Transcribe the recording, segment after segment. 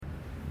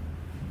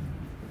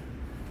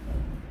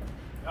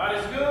God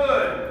is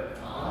good.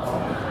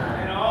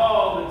 And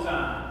all the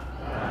time.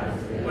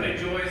 What a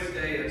joyous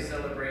day of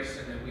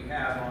celebration that we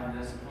have on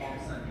this Palm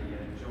Sunday,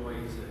 and joy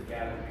to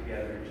gather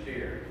together and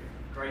share.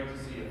 Great to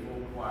see a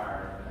full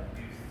choir of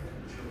youth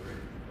and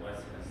children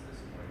blessing us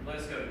this morning.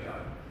 Let's go to God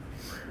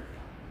in prayer.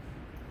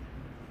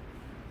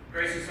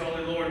 Gracious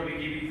Holy Lord, we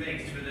give you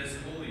thanks for this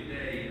holy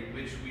day in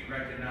which we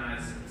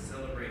recognize and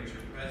celebrate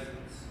your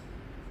presence.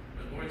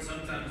 But Lord,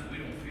 sometimes we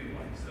don't feel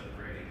like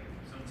celebrating.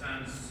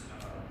 Sometimes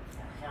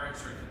our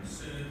hearts are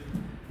consumed,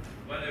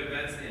 whether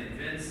that's the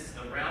events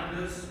around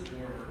us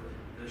or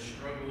the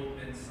struggle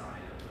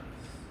inside of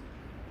us.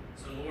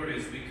 So Lord,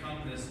 as we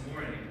come this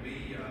morning,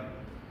 we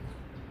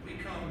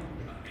come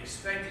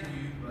expecting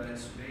you, but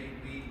may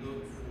we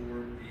look for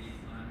the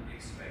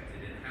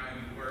unexpected and how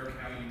you work,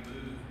 how you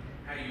move,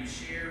 how you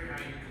share, how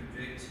you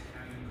convict,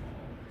 how you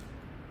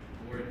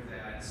call. Lord,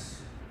 that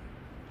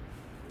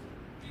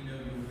we know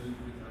you'll move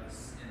with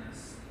us, in us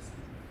this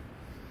morning.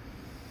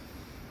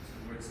 So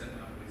Lord, set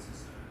my voice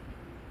aside.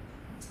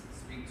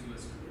 Speak to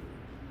us, Lord.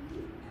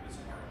 Give us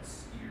hearts,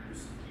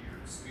 ears to hear,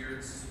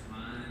 spirits,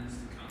 minds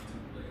to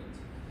contemplate.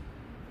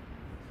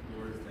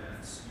 Lord,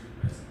 that your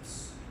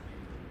presence may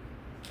be.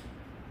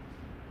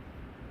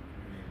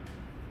 Amen.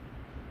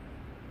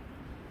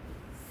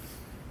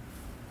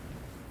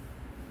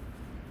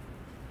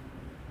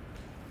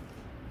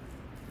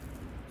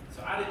 So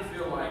I didn't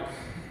feel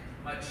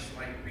much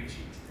like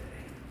preaching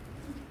today.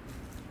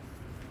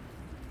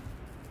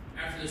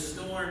 After the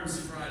storms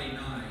Friday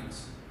night,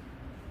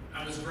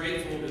 I was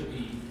grateful to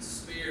be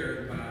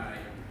spared by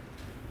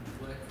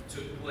what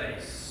took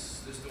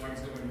place. The storms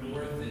going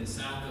north and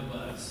south of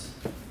us.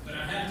 But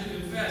I have to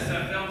confess,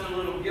 I felt a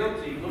little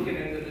guilty looking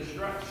at the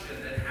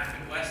destruction that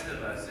happened west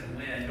of us and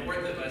went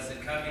north of us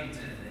at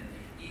Covington and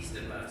east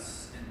of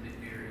us in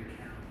McNairy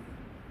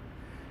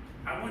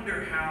County. I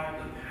wonder how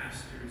the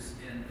pastors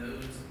in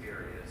those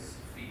areas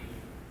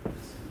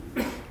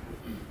feel.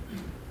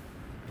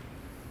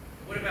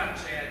 What about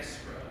Chad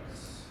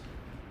Scruggs,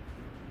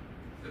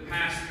 the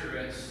pastor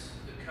at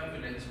the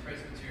Covenant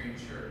Presbyterian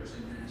Church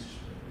in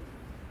Nashville,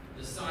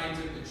 the site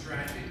of the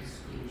tragic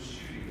school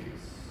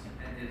shootings,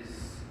 and his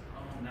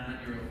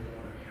 9-year-old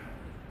daughter,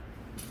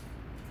 Howard?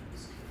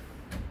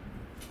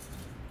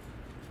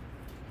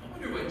 I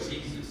wonder what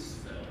Jesus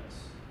felt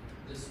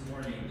this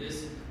morning,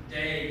 this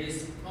day,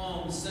 this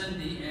Palm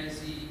Sunday,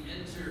 as he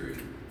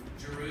entered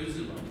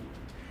Jerusalem.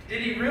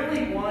 Did he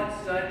really want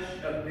such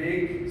a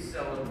big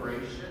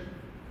celebration?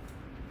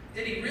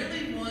 Did he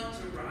really want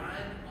to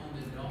ride on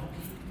the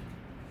donkey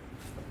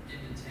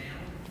into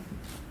town?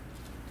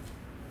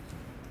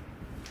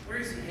 Where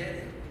is he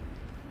headed?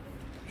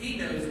 He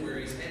knows where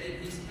he's headed.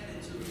 He's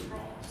headed to the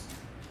cross.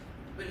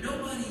 But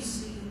nobody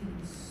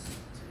seems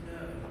to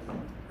know,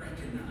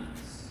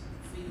 recognize,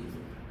 feel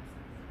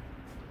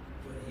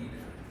what he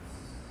does.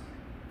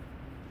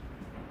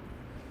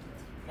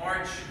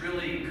 March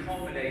really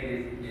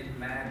culminated in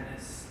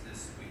madness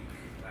this week,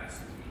 last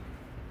week.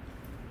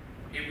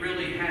 It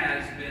really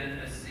has been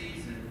a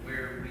season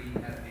where we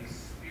have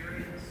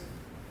experienced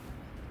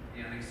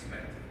the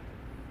unexpected.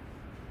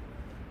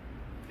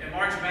 And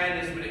March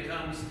Madness, when it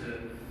comes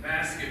to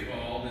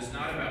basketball, is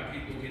not about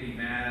people getting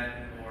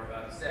mad or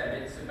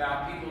upset. It's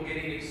about people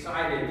getting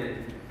excited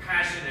and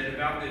passionate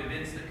about the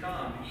events to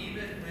come,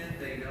 even when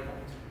they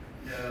don't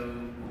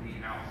know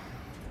the outcome.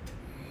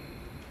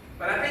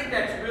 But I think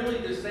that's really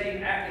the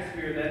same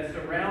atmosphere that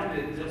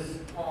surrounded this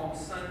Palm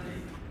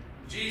Sunday.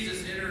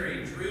 Jesus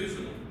entering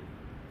Jerusalem.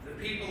 The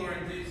people are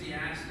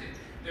enthusiastic.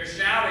 They're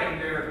shouting,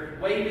 they're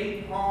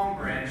waving palm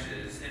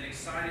branches and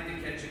excited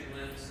to catch a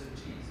glimpse of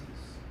Jesus.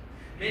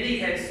 Many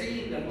had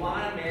seen the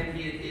blind man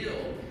he had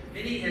healed.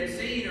 Many had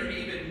seen or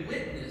even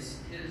witnessed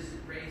his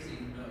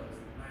raising of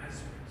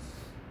Lazarus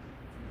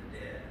from the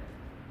dead.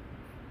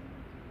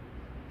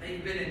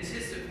 They've been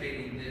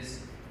anticipating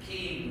this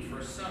king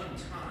for some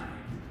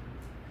time.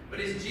 But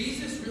is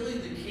Jesus really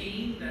the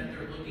king that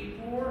they're looking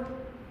for?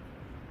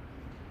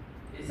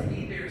 Is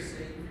he their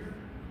Savior?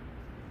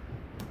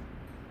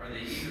 Are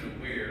they even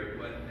aware of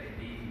what they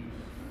need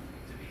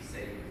to be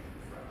saved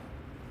from?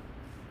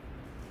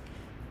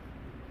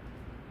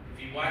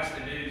 If you watched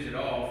the news at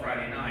all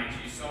Friday night,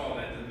 you saw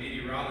that the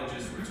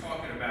meteorologists were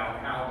talking about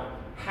how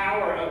the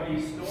power of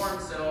these storm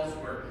cells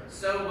were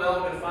so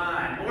well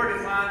defined, more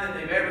defined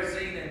than they've ever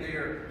seen in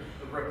their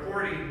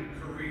reporting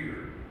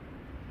career.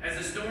 As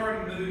the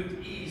storm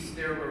moved east,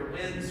 there were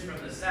winds from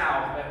the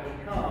south that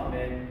would come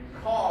and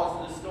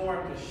cause the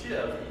storm to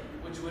shift,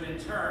 which would in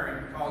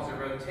turn cause a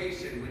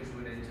rotation, which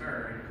would in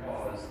turn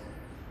cause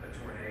a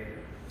tornado.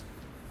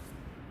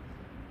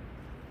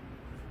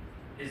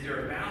 Is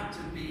there about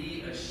to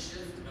be a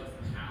shift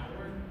of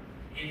power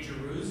in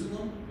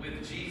Jerusalem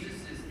with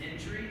Jesus'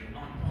 entry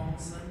on Palm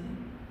Sunday?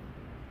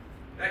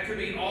 That could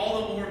be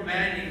all the more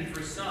maddening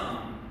for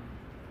some,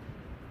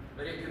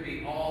 but it could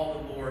be all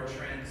the more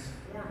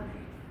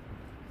transforming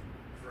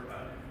for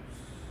others.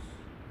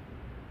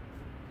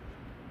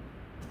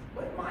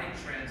 What might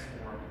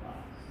transform us?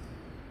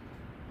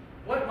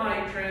 What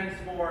might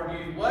transform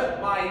you?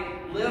 What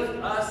might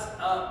lift us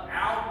up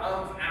out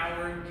of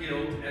our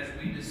guilt as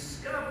we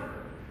discover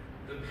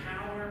the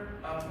power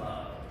of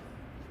love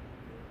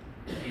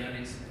in the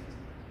unexpected?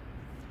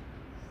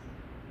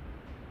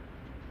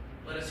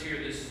 Let us hear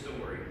this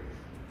story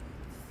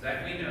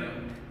that we know,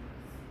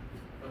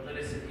 but let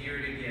us hear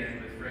it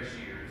again with fresh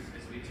ears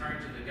as we turn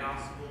to the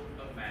Gospel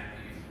of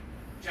Matthew,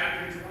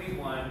 chapter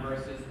 21,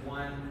 verses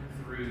 1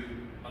 through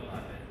 11.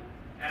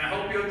 And I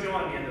hope you'll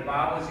join me in the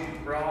Bibles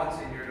you've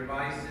brought in your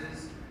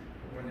devices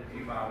or in the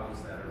few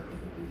Bibles that are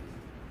before you.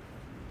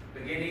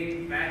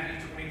 Beginning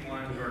Matthew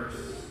 21,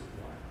 verse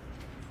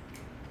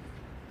 1.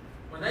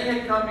 When they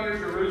had come near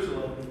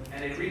Jerusalem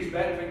and had reached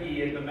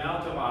Bethphage at the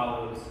Mount of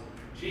Olives,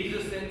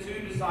 Jesus sent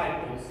 2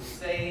 disciples,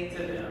 saying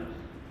to them,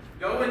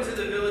 "Go into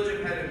the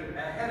village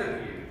ahead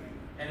of you,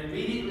 and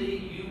immediately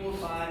you will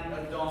find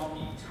a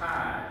donkey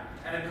tied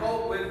and a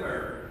colt with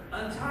her.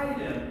 Untie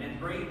them and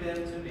bring them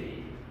to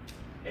me.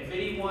 If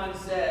anyone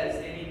says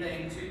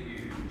anything to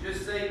you,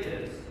 just say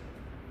this: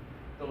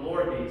 the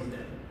Lord needs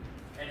them,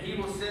 and he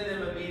will send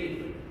them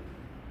immediately."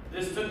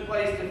 This took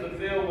place to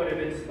fulfill what had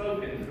been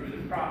spoken through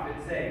the prophet,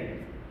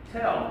 saying,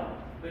 "Tell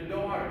the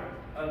daughter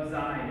of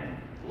Zion,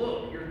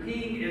 look, your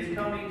king is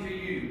coming to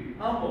you,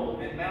 humble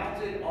and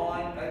mounted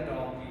on a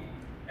donkey,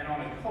 and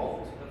on a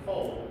colt, the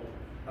foal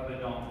of a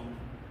donkey."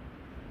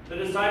 The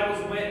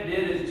disciples went and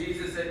did as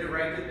Jesus had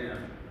directed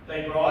them.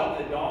 They brought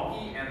the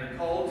donkey and the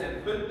colt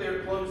and put their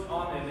cloaks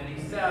on them, and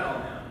he sat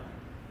on them.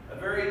 A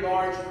very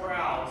large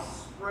crowd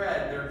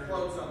spread their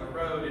cloaks on the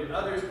road, and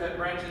others cut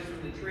branches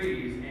from the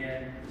trees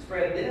and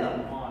spread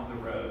them on the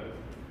road.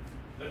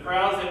 The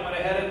crowds that went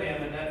ahead of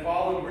him and that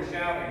followed were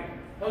shouting,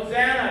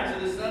 "Hosanna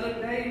to the Son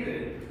of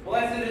David!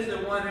 Blessed is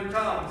the one who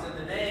comes in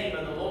the name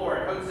of the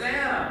Lord!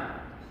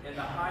 Hosanna in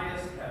the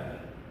highest heaven!"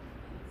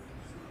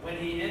 When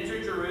he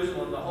entered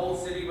Jerusalem, the whole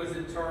city was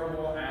in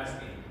turmoil,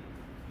 asking,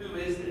 "Who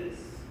is this?"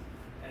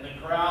 And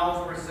the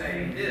crowds were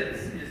saying,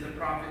 "This is the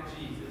prophet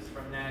Jesus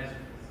from Nazareth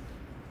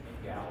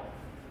in Galilee."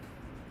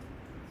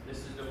 This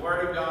is the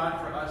word of God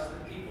for us,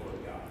 the people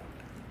of God.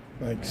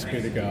 Thanks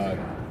be to God.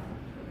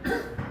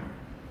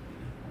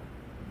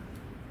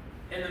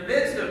 In the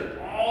midst of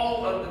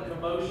all of the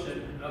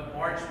commotion of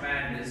March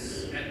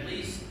Madness, at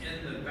least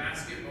in the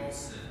basketball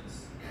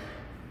sense,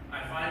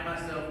 I find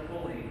myself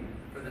pulling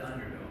for the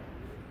underdog.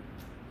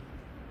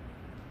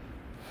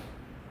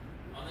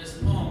 On this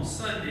Palm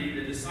Sunday,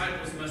 the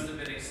disciples must have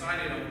been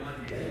excited on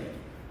one hand,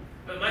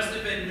 but must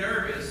have been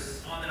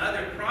nervous on the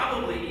other,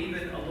 probably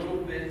even a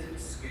little bit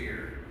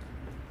scared.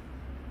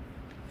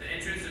 The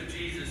entrance of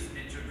Jesus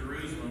into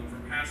Jerusalem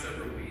for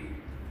Passover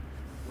week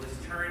was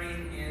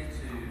turning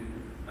into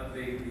a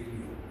big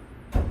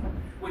deal.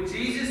 Would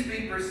Jesus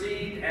be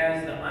perceived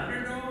as the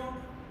underdog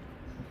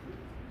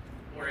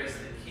or as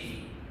the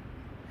king?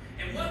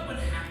 And what would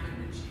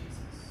happen to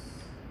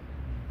Jesus?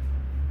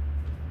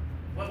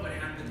 What would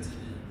happen to them?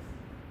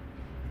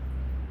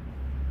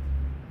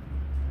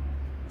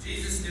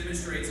 Jesus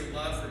demonstrates a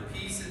love for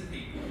peace and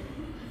people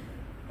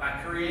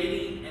by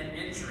creating an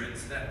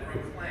entrance that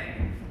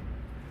proclaimed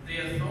the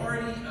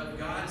authority of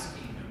God's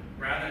kingdom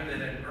rather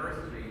than an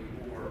earthly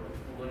or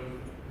political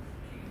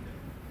kingdom.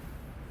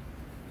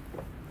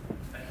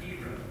 A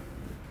hero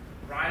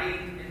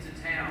riding into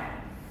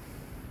town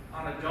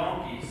on a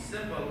donkey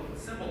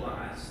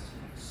symbolized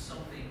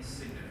something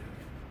significant.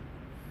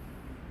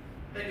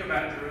 Think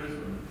about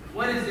Jerusalem.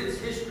 What has its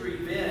history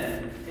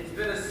been? It's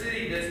been a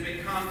city that's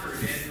been conquered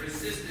and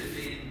resisted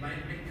being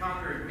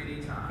conquered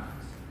many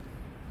times.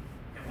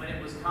 And when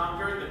it was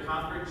conquered, the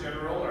conquered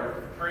general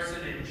or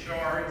person in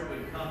charge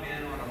would come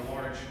in on a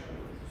large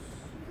horse.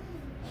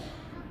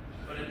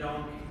 But a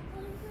donkey,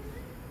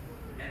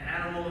 an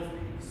animal of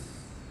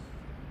peace.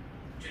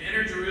 To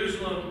enter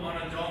Jerusalem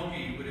on a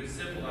donkey would have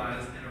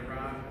symbolized an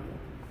arrival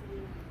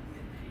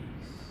in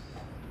peace.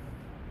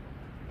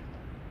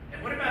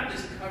 And what about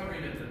this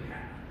covering of the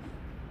path?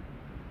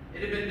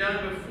 It had been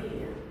done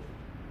before.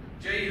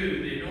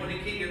 Jehu, the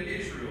anointed king of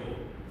Israel,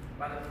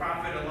 by the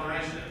prophet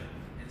Elijah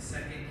in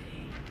 2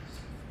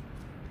 Kings,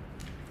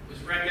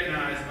 was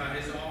recognized by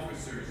his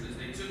officers as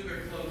they took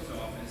their cloaks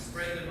off and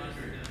spread them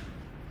under him.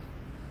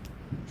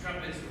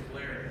 Trumpets were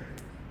blaring.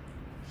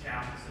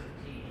 Shouts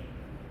of king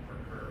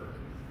were heard.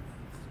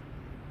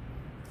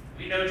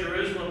 We know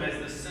Jerusalem as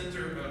the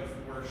center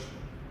of worship,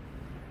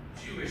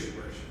 Jewish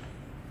worship.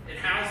 It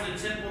housed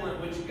the temple in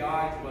which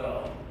God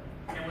dwelled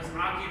and was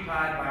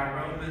occupied by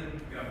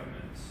Roman government.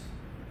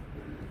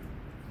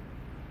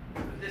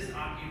 But this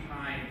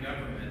occupying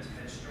government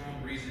had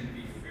strong reason to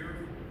be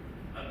fearful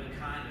of the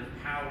kind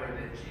of power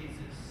that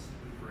Jesus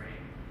would bring.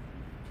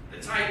 The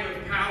type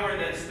of power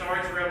that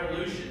starts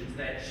revolutions,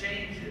 that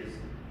changes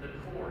the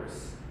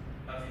course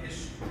of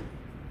history.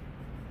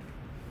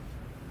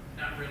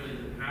 Not really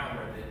the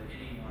power that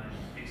anyone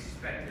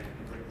expected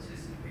or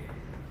anticipated.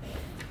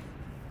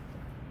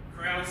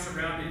 Crowds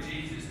surrounded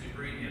Jesus to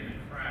greet him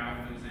and cry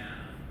out,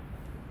 "Hosanna."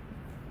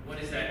 What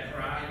is that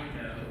cry?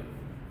 You know.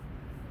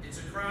 It's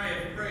a cry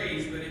of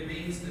praise, but it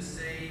means to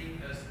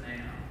save us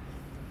now.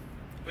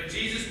 But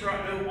Jesus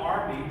brought no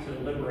army to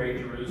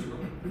liberate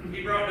Jerusalem.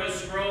 He brought no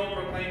scroll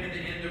proclaiming the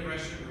end of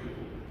Russian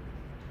rule.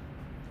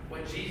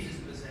 What Jesus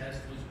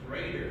possessed was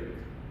greater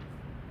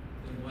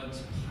than what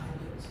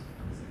Pilate possessed.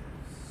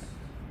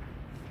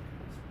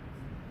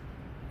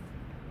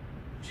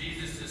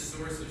 Jesus'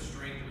 source of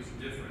strength was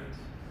different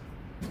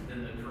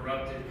than the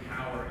corrupted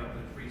power of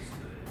the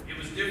priesthood. It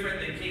was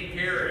different than King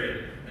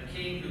Herod, a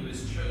king who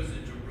was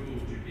chosen to rule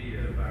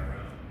Judea by Rome.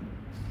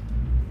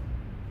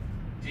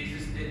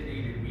 Jesus didn't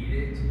need an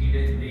edict. He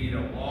didn't need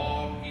a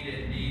law. He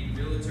didn't need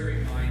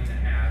military might to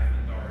have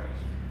authority.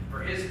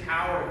 For his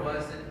power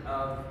wasn't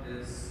of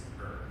this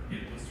earth.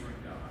 It was from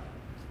God.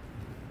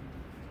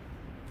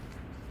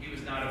 He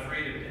was not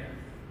afraid of death,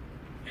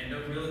 and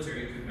no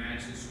military could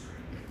match his strength.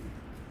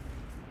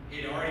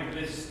 He had already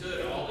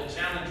withstood all the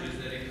challenges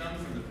that had come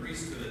from the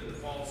priesthood, the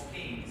false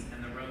kings,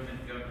 and the Roman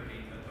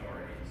governing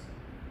authorities.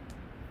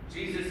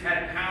 Jesus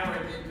had power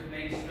that could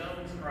make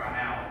stones cry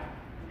out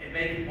and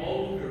make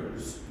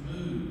boulders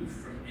move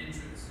from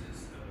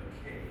entrances of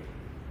a cave.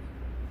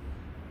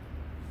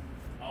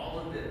 All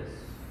of this,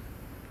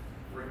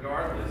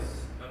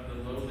 regardless of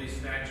the lowly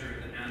stature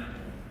of the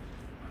animal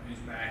on whose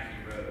back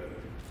he rode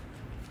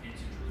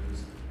into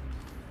Jerusalem.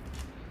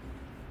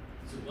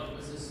 So what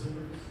was his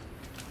source?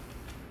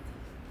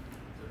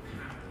 The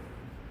power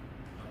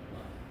of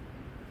love.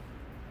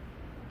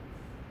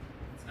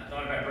 I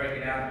thought if I break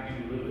it out and give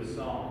you Lewis'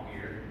 song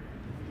here.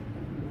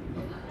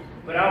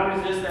 But I'll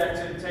resist that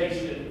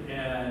temptation,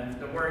 and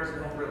the words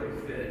don't really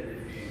fit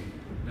if you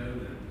know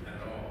them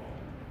at all.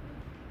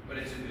 But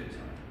it's a good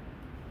time.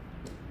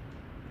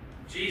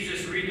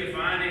 Jesus'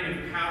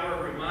 redefining of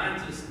power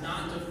reminds us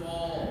not to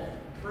fall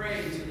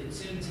prey to the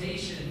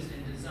temptations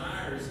and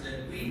desires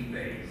that we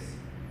face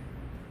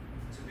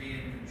to be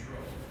in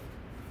control.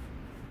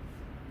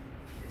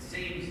 It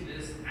seems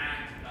this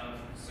act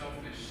of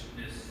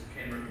selfishness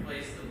can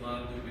replace the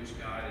love to which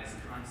God is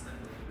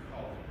constantly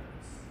calling us.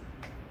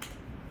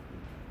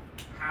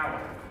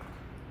 Power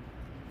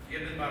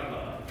given by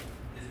love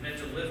is meant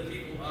to lift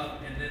people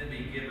up and then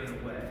be given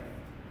away.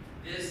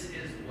 This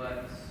is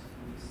what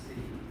we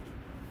see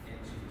in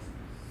Jesus.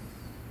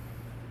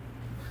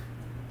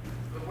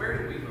 But where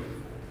do we look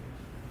for?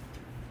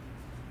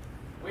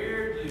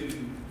 Where do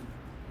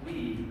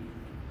we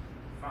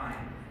find it?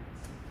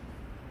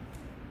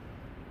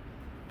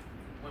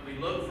 When we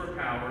look for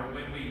power,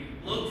 when we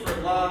look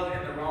for love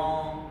in the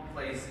wrong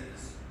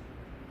places,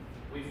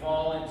 we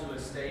fall into a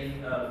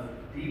state of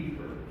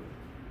deeper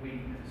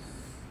weakness,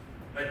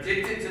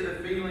 addicted to the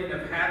feeling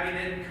of having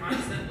it,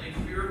 constantly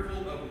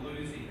fearful of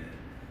losing it.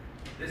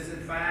 This,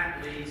 in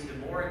fact, leads to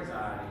more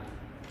anxiety,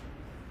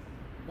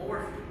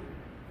 more fear,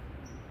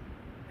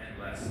 and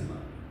less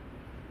love.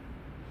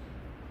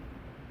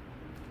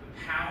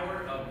 The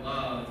power of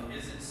love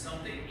isn't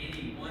something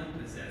anyone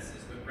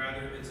possesses, but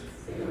rather it's a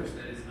force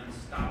that is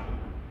unstoppable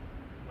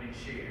when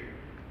shared,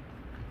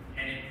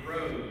 and it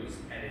grows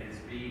as it is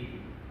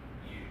being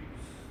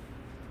used.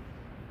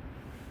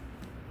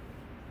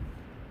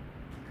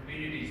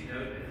 Communities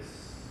know this,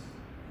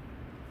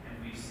 and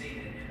we've seen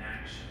it in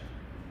action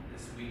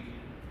this weekend.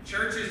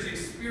 Churches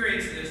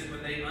experience this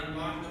when they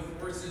unlock the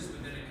forces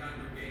within a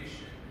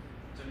congregation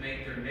to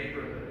make their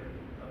neighborhood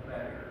a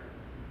better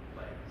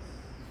place.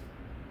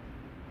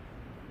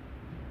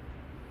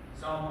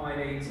 Psalm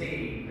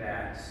 118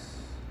 that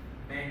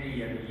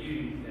many of the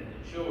youth and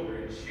the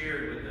children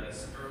shared with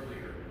us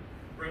earlier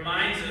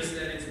reminds us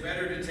that it's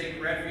better to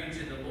take refuge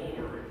in the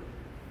Lord,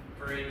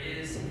 for it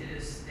is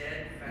his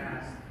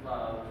steadfast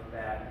love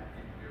that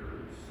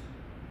endures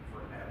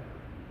forever.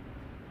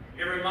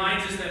 It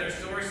reminds us that a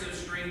source of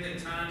strength in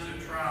times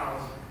of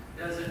trials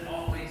doesn't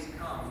always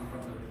come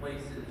from the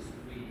places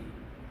we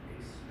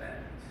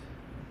expect.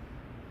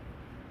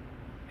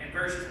 In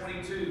verse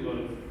 22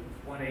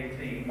 of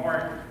 118,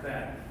 mark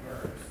that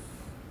verse.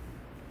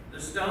 The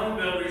stone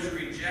that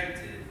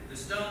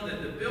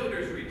the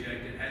builders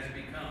rejected has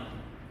become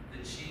the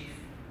chief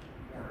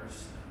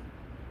cornerstone.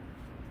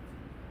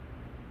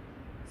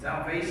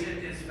 Salvation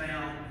is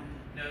found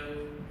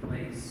no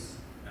place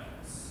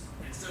else.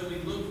 And so we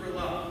look for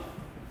love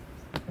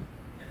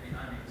in the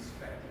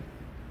unexpected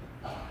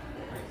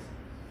places.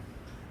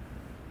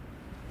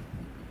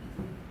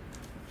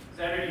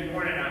 Saturday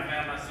morning, I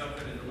found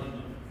myself in a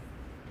dilemma.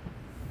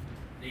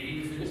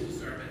 Needing to finish the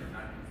sermon, I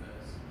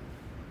confess,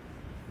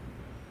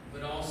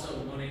 but also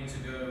wanting to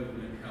go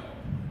and help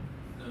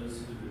those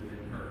who have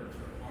been hurt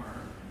or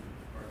harmed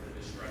or the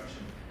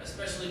destruction.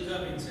 Especially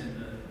Covington,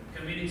 the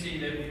community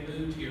that we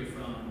moved here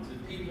from, to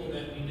people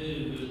that we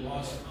knew who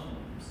lost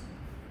homes.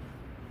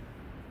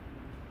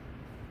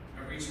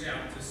 I reached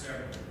out to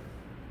several,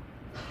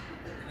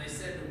 and they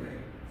said to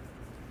wait.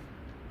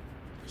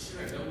 But should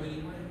I go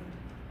anyway?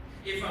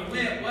 If I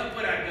went, what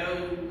would I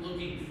go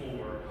looking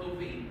for,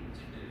 hoping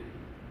to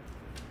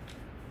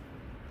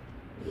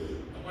do?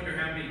 I wonder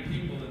how many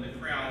people in the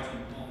crowds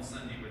on Palm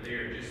Sunday were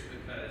there just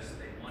because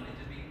they wanted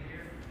to be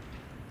there,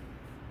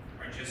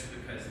 or just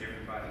because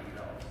everybody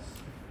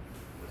else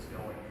was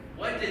going.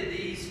 What did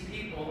these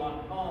people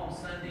on Palm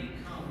Sunday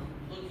come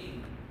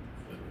looking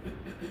for?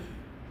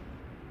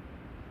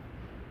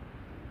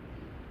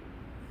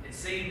 It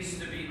seems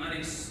to be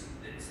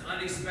it's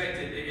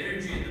unexpected, the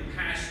energy and the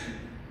passion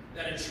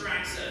that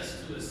attracts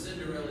us to a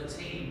Cinderella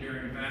team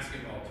during a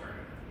basketball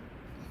tournament.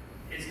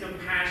 It's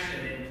compassion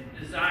and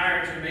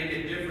desire to make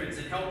a difference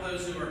and help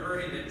those who are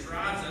hurting that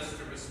drives us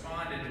to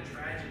respond in a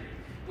tragedy.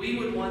 We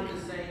would want the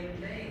same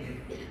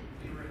thing if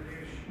we were in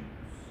their shoes.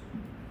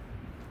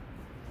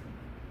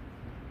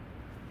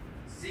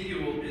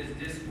 Zeal is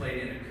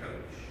displayed in a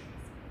coach,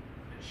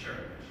 a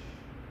church,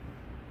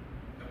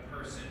 a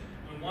person.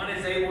 When one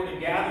is able to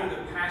gather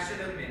the passion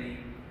of many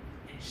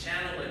and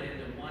channel it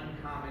into one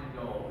common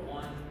goal,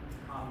 one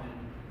common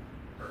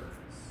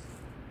purpose.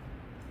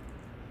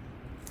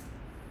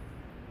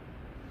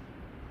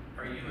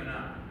 Are you and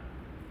I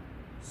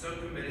so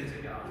committed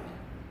to God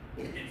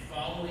and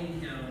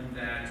following Him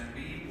that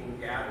we will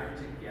gather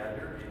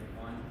together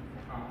in one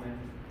common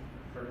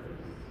purpose?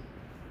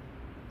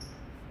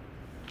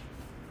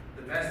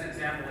 The best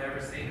example I've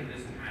ever seen of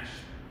this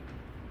passion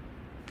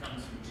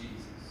comes from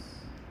Jesus.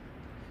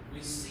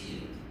 We see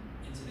it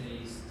in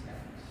today's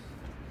text.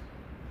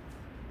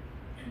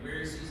 And where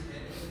is He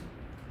headed?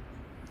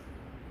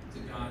 To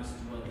God's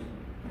dwelling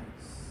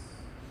place.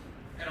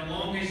 And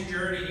along His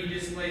journey, He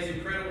displays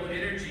incredible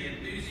energy,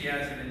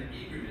 enthusiasm, and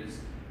eagerness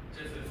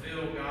to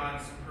fulfill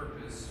God's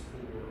purpose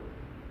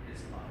for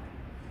His life.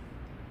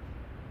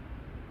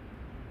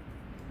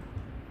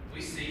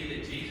 We see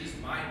that Jesus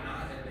might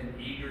not have been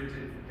eager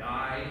to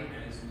die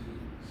as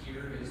we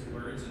hear His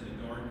words in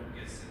the Garden of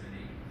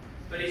Gethsemane,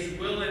 but He's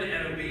willing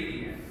and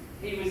obedient.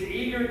 He was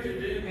eager to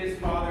do His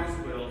Father's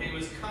will. He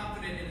was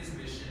confident in His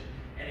mission,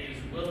 and He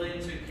was willing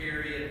to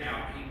carry it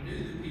out. He knew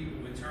the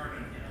people would turn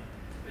on Him,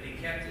 but He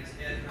kept His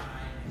head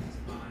high and His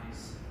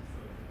eyes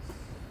focused.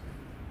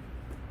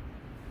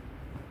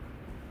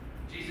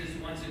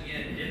 Jesus once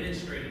again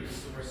demonstrated the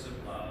source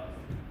of love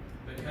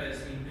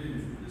because He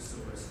knew the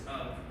source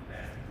of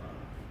that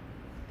love.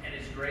 And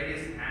His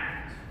greatest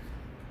act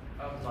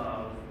of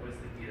love was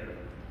the gift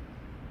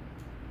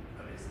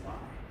of His life.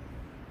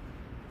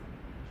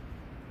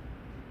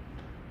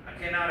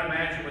 I cannot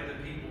imagine what the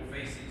people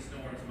facing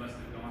storms must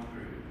have gone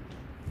through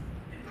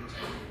in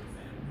protecting their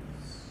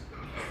families.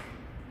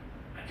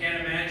 I can't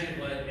imagine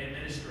what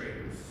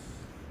administrators,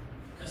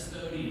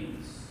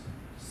 custodians,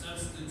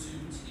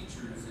 substitute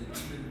teachers, and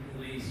even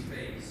police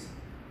face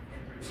in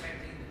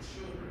protecting the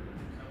children in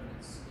the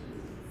Covenant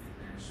School in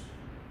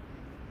Nashville.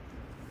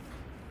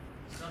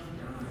 Some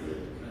died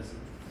because of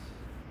it.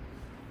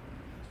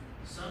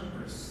 Some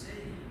were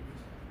saved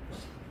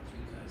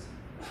because of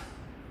it.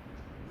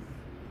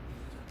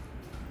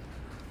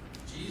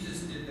 Jesus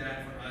did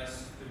that for us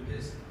through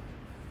His life.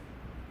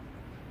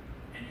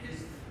 And His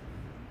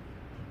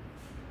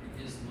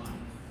life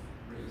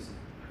rising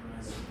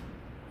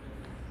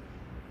again.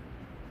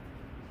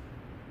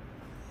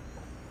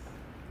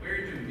 Where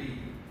do we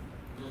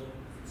look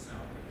for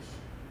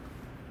salvation?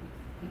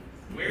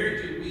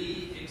 Where do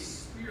we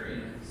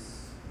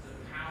experience the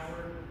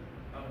power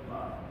of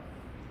love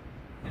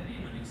and the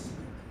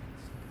unexpected?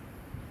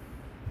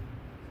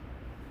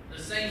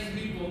 The same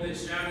people that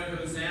shouted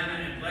Hosanna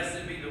and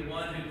blessed be the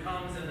one who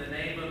comes in the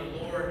name of the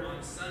Lord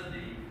on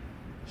Sunday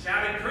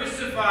shouted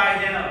crucify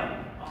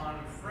Him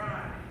on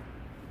Friday.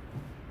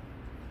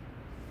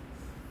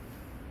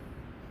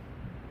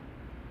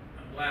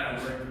 I'm glad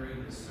I worked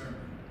through this sermon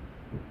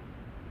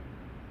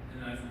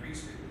and I've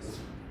preached it this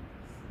morning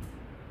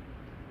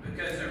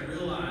because I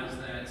realize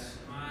that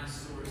my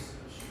source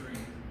of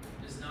strength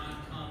does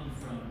not come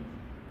from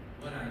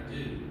what I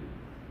do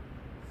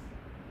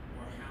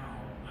or how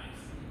I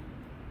feel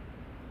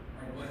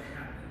or what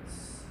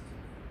happens.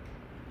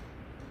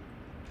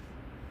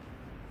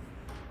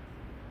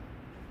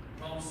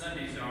 Palm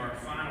Sundays are our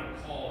final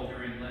call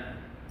during Lent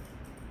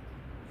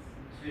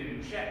to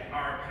check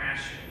our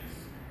passions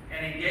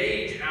and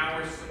engage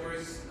our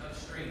source of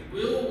strength.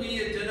 Will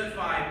we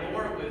identify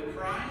more with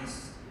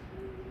Christ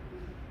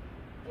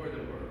or the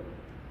world?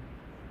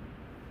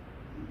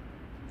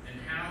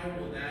 And how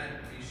will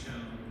that be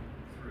shown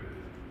through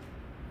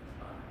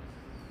us?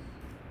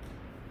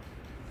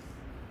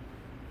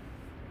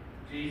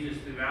 Jesus,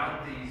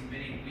 throughout these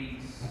many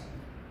weeks,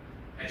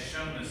 has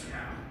shown us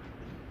how.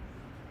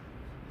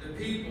 The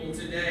people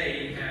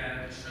today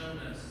have shown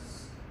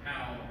us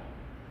how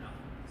not.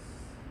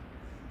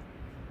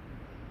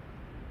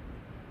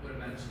 What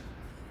about you?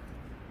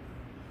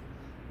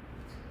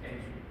 And you?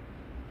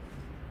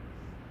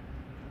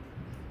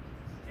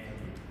 And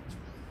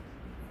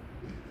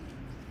you?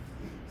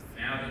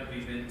 Now that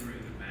we've been through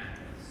the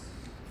madness,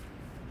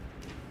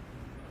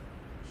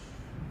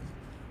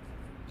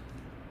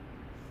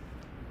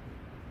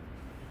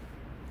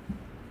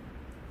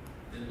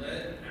 then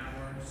let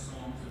our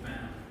songs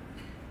abound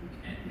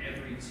and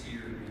every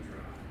tear be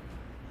dry.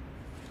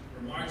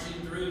 We're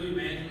marching through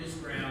Emmanuel's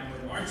ground.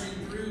 We're marching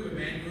through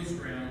Emmanuel's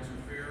ground to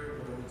fairer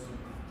worlds on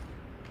high.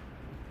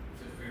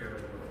 To fairer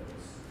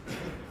worlds.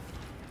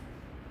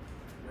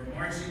 We're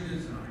marching to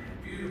Zion.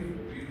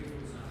 Beautiful,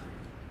 beautiful Zion.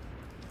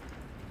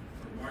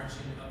 We're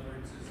marching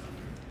upwards to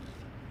Zion.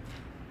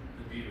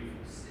 The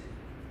beautiful city.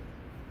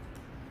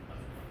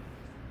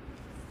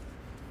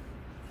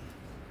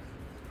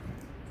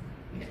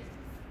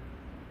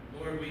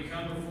 we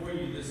come before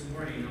you this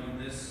morning on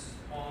this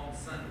Palm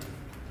Sunday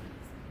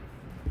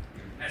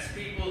as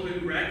people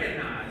who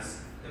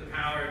recognize the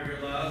power of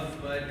your love,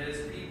 but as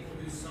people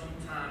who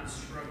sometimes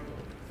struggle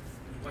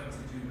with what to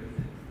do with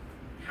it,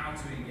 how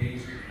to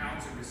engage it, how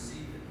to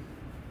receive it,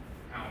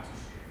 how to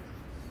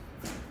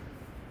share it.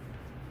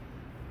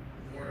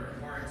 Lord,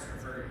 our hearts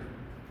are hurting.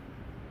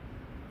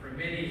 For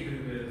many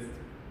who have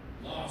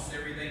lost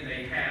everything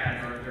they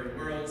had, or their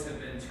worlds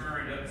have been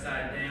turned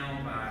upside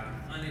down by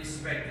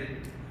unexpected,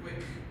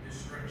 quick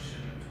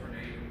destruction of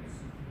tornadoes.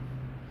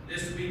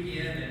 This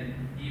weekend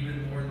and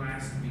even more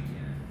last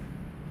weekend.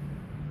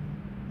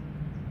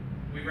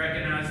 We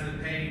recognize the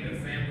pain of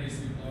families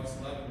who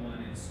lost loved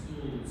ones in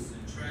schools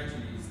and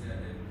tragedies that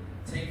have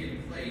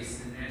taken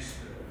place in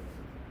Nashville.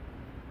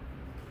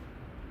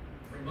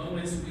 For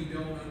moments we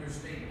don't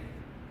understand.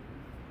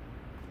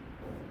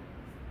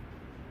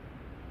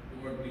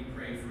 Lord, we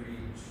pray for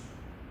each.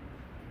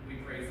 We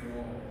pray for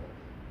all.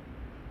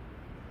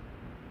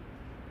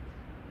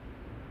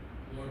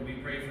 Lord, we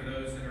pray for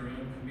those in our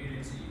own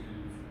community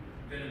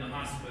who've been in the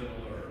hospital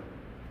or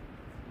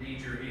need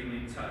your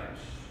healing touch.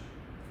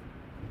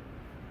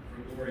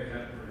 For Gloria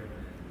Hepburn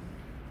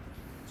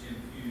and Jim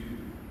Pugh,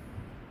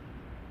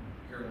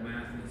 Carol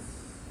Mathis,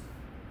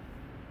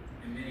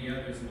 and many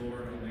others,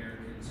 Lord, on their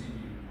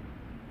continued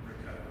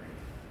recovery.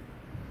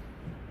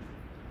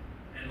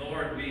 And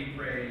Lord, we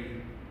pray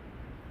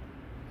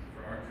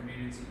for our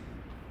community.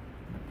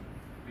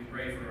 We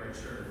pray for our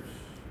church.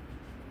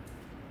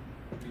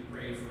 We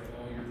pray for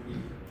all your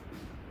people.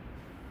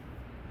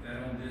 That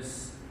on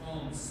this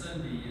Palm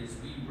Sunday, as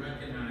we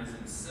recognize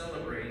and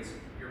celebrate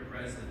your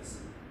presence,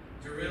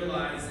 to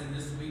realize in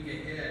this week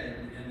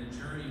ahead and the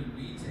journey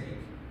we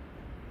take,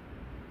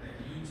 that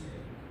you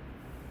take,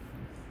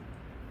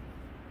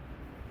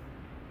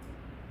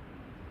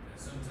 that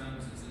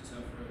sometimes it's a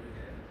tough road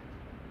ahead.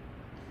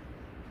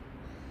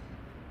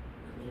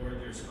 But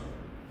Lord, there's hope.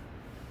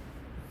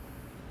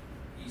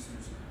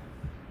 Easter's coming.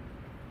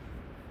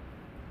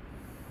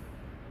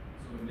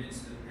 So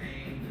amidst the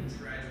pain, the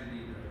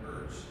tragedy, the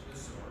hurt, the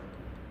sorrow,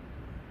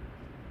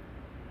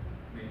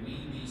 may we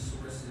be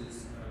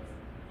sources of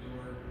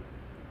your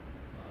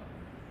love,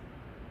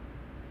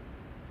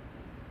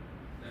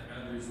 that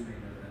others may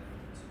know